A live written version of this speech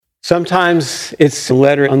Sometimes it's a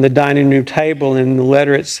letter on the dining room table, and in the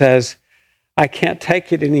letter it says, I can't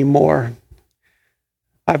take it anymore.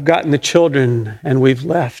 I've gotten the children and we've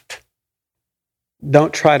left.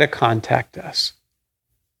 Don't try to contact us.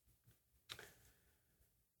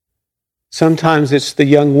 Sometimes it's the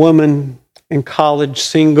young woman in college,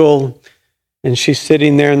 single, and she's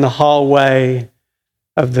sitting there in the hallway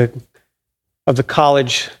of the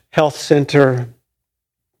college health center,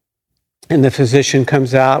 and the physician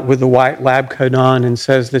comes out with the white lab coat on and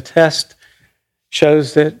says, the test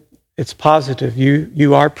shows that it's positive.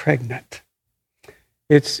 You are pregnant.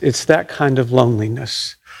 It's that kind of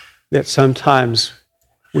loneliness that sometimes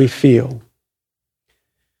we feel.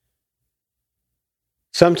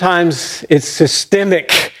 Sometimes it's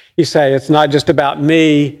systemic. You say it's not just about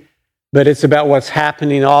me, but it's about what's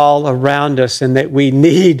happening all around us, and that we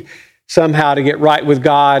need somehow to get right with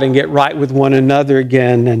God and get right with one another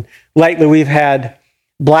again. And lately we've had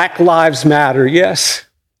Black Lives Matter, yes.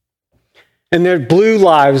 And there are blue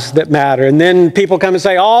lives that matter. And then people come and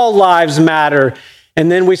say, all lives matter.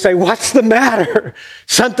 And then we say, what's the matter?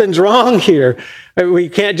 Something's wrong here. We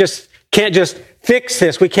can't just fix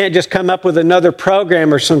this. We can't just come up with another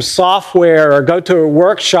program or some software or go to a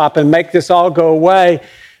workshop and make this all go away.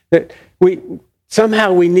 That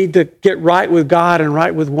somehow we need to get right with God and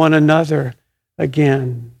right with one another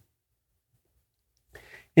again.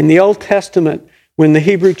 In the Old Testament, when the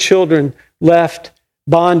Hebrew children left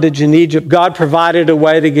bondage in Egypt, God provided a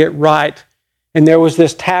way to get right. And there was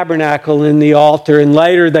this tabernacle in the altar. And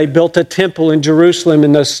later they built a temple in Jerusalem,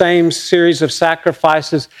 and those same series of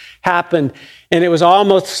sacrifices happened. And it was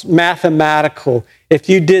almost mathematical. If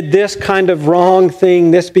you did this kind of wrong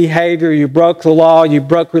thing, this behavior, you broke the law, you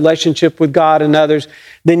broke relationship with God and others,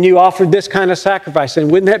 then you offered this kind of sacrifice. And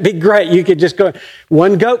wouldn't that be great? You could just go,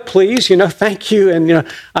 one goat, please, thank you. And,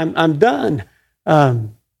 I'm done.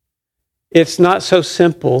 It's not so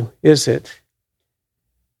simple, is it?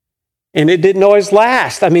 And it didn't always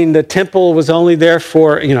last. I mean, the temple was only there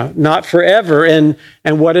for, not forever. And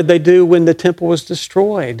what did they do when the temple was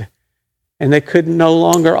destroyed? And they could no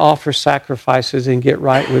longer offer sacrifices and get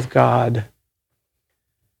right with God.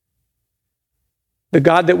 The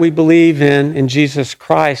God that we believe in Jesus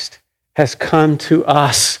Christ, has come to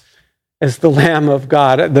us as the Lamb of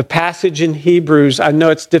God. The passage in Hebrews, I know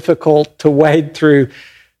it's difficult to wade through,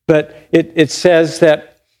 but it says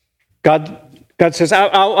that God says,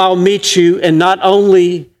 I'll meet you, and not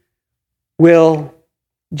only will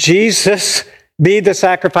Jesus be the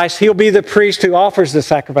sacrifice, he'll be the priest who offers the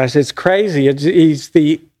sacrifice. It's crazy. He's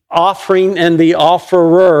the offering and the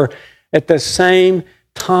offerer at the same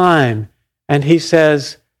time. And he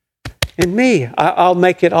says, in me, I'll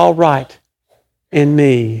make it all right in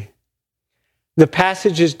me. The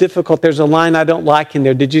passage is difficult. There's a line I don't like in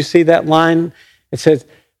there. Did you see that line? It says,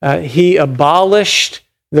 he abolished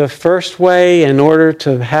the first way in order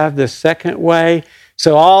to have the second way.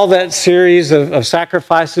 So all that series of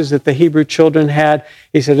sacrifices that the Hebrew children had,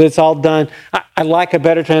 he said, it's all done. I like a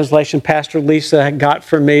better translation Pastor Lisa got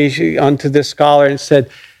for me onto this scholar, and said,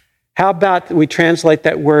 how about we translate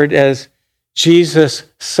that word as Jesus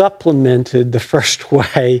supplemented the first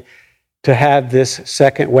way to have this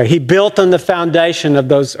second way. He built on the foundation of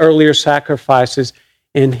those earlier sacrifices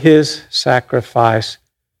in his sacrifice.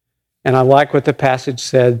 And I like what the passage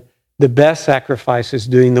said, the best sacrifice is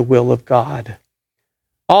doing the will of God.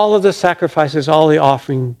 All of the sacrifices, all the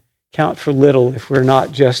offering count for little if we're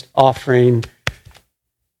not just offering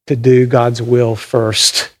to do God's will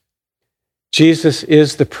first. Jesus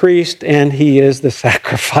is the priest and he is the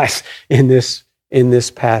sacrifice in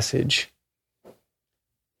this passage.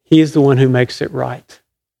 He is the one who makes it right.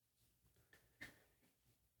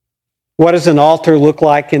 What does an altar look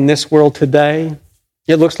like in this world today?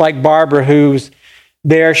 It looks like Barbara, who's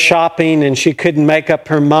there shopping and she couldn't make up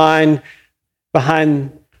her mind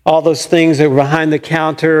behind all those things that were behind the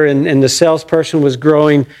counter, and the salesperson was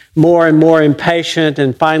growing more and more impatient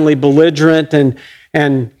and finally belligerent,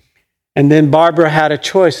 and then Barbara had a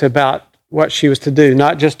choice about what she was to do,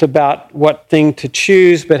 not just about what thing to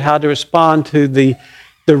choose, but how to respond to the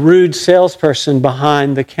rude salesperson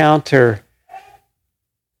behind the counter.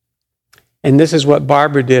 And this is what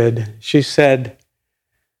Barbara did. She said,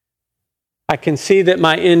 I can see that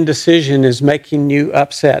my indecision is making you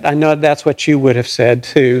upset. I know that's what you would have said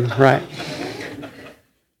too, right?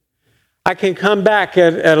 I can come back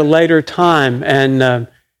at a later time and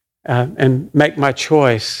make my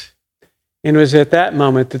choice. And it was at that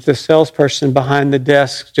moment that the salesperson behind the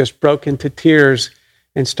desk just broke into tears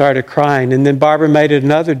and started crying. And then Barbara made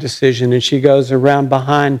another decision, and she goes around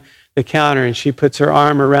behind the counter and she puts her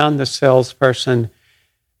arm around the salesperson.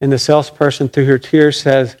 And the salesperson, through her tears,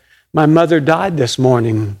 says, My mother died this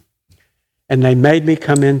morning, and they made me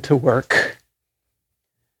come into work.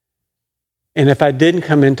 And if I didn't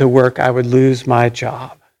come into work, I would lose my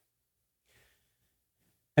job.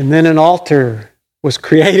 And then an altar was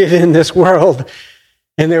created in this world,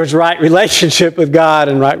 and there was right relationship with God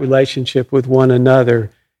and right relationship with one another,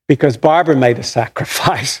 because Barbara made a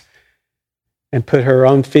sacrifice and put her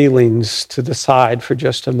own feelings to the side for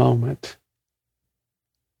just a moment.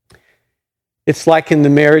 It's like in the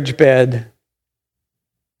marriage bed.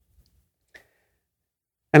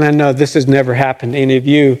 And I know this has never happened to any of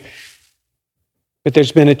you, but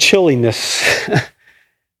there's been a chilliness.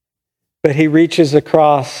 But he reaches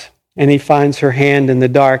across and he finds her hand in the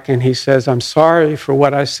dark and he says, I'm sorry for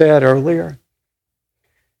what I said earlier.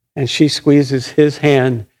 And she squeezes his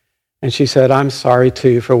hand and she said, I'm sorry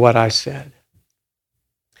too for what I said.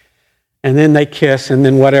 And then they kiss, and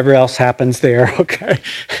then whatever else happens there, okay?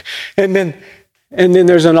 And then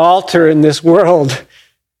there's an altar in this world,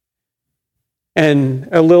 and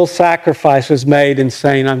a little sacrifice was made in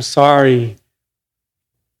saying, I'm sorry.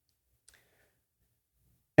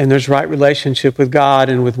 And there's right relationship with God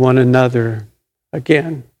and with one another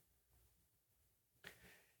again.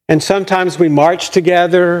 And sometimes we march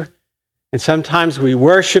together, and sometimes we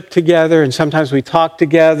worship together, and sometimes we talk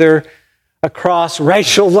together across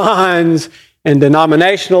racial lines and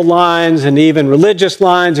denominational lines and even religious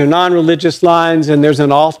lines or non-religious lines, and there's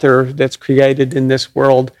an altar that's created in this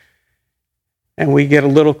world, and we get a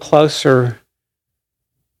little closer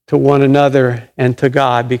to one another and to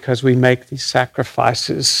God because we make these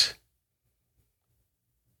sacrifices.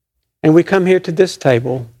 And we come here to this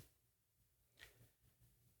table,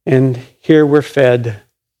 and here we're fed,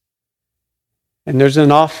 and there's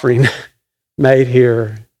an offering made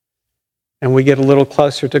here. And we get a little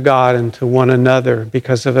closer to God and to one another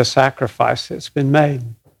because of a sacrifice that's been made.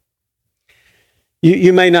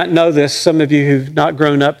 You may not know this, some of you who've not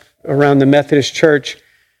grown up around the Methodist Church,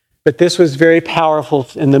 but this was very powerful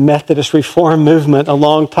in the Methodist Reform movement a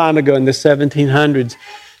long time ago in the 1700s.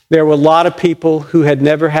 There were a lot of people who had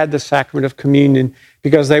never had the sacrament of communion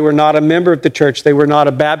because they were not a member of the church. They were not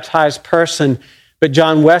a baptized person. But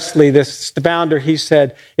John Wesley, the founder, he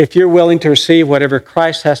said, if you're willing to receive whatever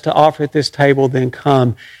Christ has to offer at this table, then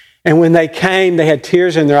come. And when they came, they had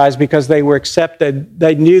tears in their eyes because they were accepted.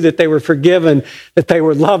 They knew that they were forgiven, that they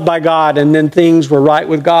were loved by God, and then things were right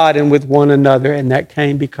with God and with one another. And that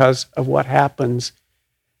came because of what happens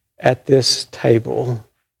at this table.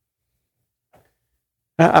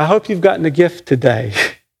 I hope you've gotten a gift today.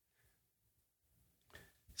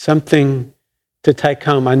 Something to take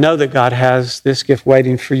home. I know that God has this gift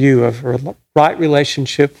waiting for you of a right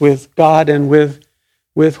relationship with God and with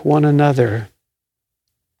one another.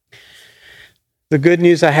 The good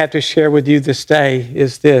news I have to share with you this day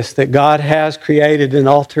is this, that God has created an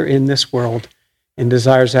altar in this world and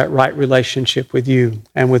desires that right relationship with you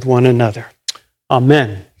and with one another.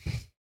 Amen.